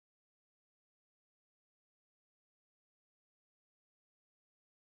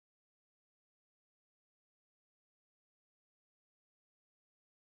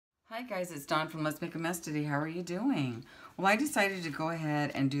Hi guys, it's Dawn from Let's Make a Mess today. How are you doing? Well, I decided to go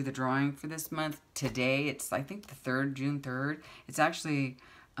ahead and do the drawing for this month. Today, it's I think the 3rd, June 3rd. It's actually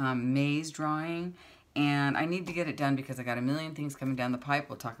May's drawing, and I need to get it done because I got a million things coming down the pipe.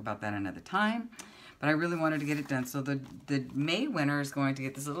 We'll talk about that another time, but I really wanted to get it done. So the May winner is going to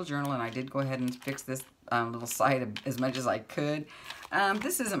get this little journal, and I did go ahead and fix this little side as much as I could.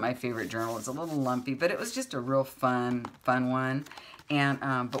 This isn't my favorite journal. It's a little lumpy, but it was just a real fun one. And,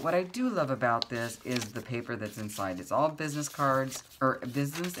 but what I do love about this is the paper that's inside. It's all business cards, or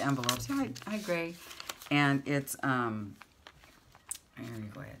business envelopes. Hi, Gray. And it's, here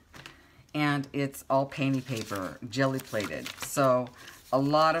you go ahead. And it's all painty paper, jelly plated. So, a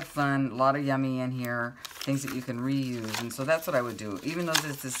lot of fun, a lot of yummy in here, things that you can reuse. And so that's what I would do. Even though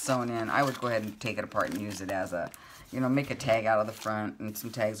this is sewn in, I would go ahead and take it apart and use it as a, you know, make a tag out of the front and some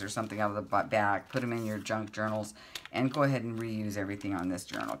tags or something out of the back, put them in your junk journals, and go ahead and reuse everything on this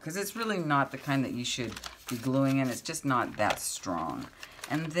journal. Because it's really not the kind that you should be gluing in. It's just not that strong.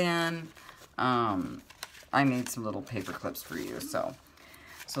 And then I made some little paper clips for you. So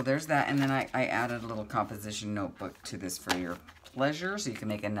there's that. And then I added a little composition notebook to this for your pleasure. So you can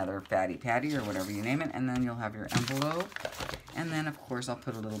make another fatty patty or whatever you name it. And then you'll have your envelope. And then, of course, I'll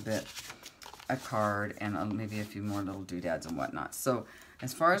put a little bit a card and maybe a few more little doodads and whatnot. So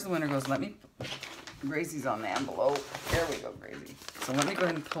as far as the winner goes, let me, Gracie's on the envelope. There we go, Gracie. So let me go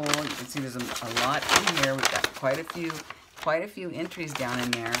ahead and pull. You can see there's a lot in here. We've got quite a few entries down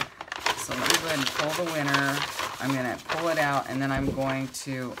in there. So let me go ahead and pull the winner. I'm going to pull it out, and then I'm going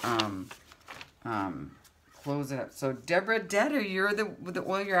to close it up. So Deborah, Dettor, you're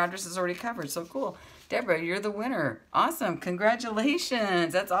well, your address is already covered. So cool. Deborah, you're the winner. Awesome.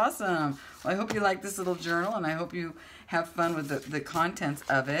 Congratulations. That's awesome. Well, I hope you like this little journal, and I hope you have fun with the contents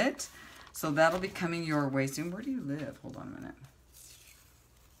of it. So that'll be coming your way soon. Where do you live? Hold on a minute.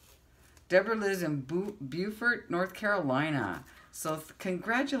 Deborah lives in Beaufort, North Carolina. So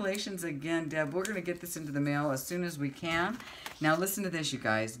congratulations again, Deb. We're going to get this into the mail as soon as we can. Now listen to this, you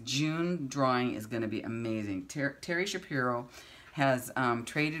guys. June drawing is going to be amazing. Terry Shapiro has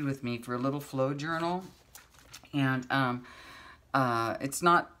traded with me for a little flow journal, and it's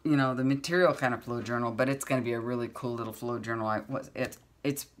not, you know, the material kind of flow journal, but it's going to be a really cool little flow journal.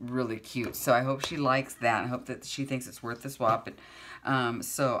 It's really cute, so I hope she likes that. I hope that she thinks it's worth the swap. But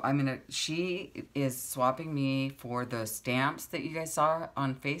so she is swapping me for the stamps that you guys saw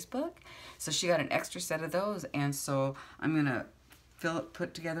on Facebook. So she got an extra set of those, and so I'm gonna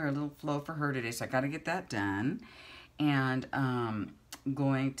put together a little flow for her today. So I got to get that done. And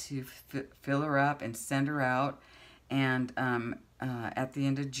going to fill her up and send her out, and at the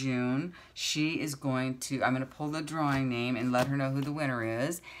end of June, she is going to, I'm going to pull the drawing name and let her know who the winner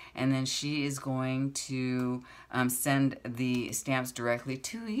is, and then she is going to send the stamps directly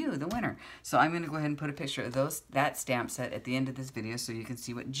to you, the winner. So I'm going to go ahead and put a picture of that stamp set at the end of this video so you can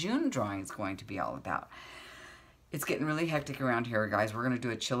see what June drawing is going to be all about. It's getting really hectic around here, guys. We're going to do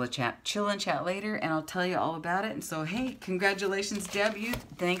a chill and chat later, and I'll tell you all about it. And so, hey, congratulations, Deb.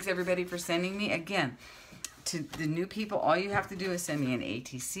 Thanks, everybody, for sending me. Again, to the new people, all you have to do is send me an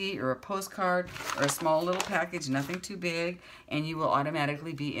ATC or a postcard or a small little package, nothing too big, and you will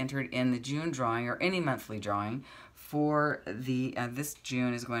automatically be entered in the June drawing or any monthly drawing for the, this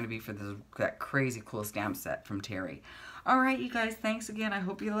June is going to be for that crazy cool stamp set from Terry. All right, you guys, thanks again. I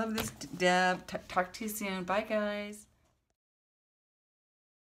hope you love this, Deb. Talk to you soon. Bye, guys.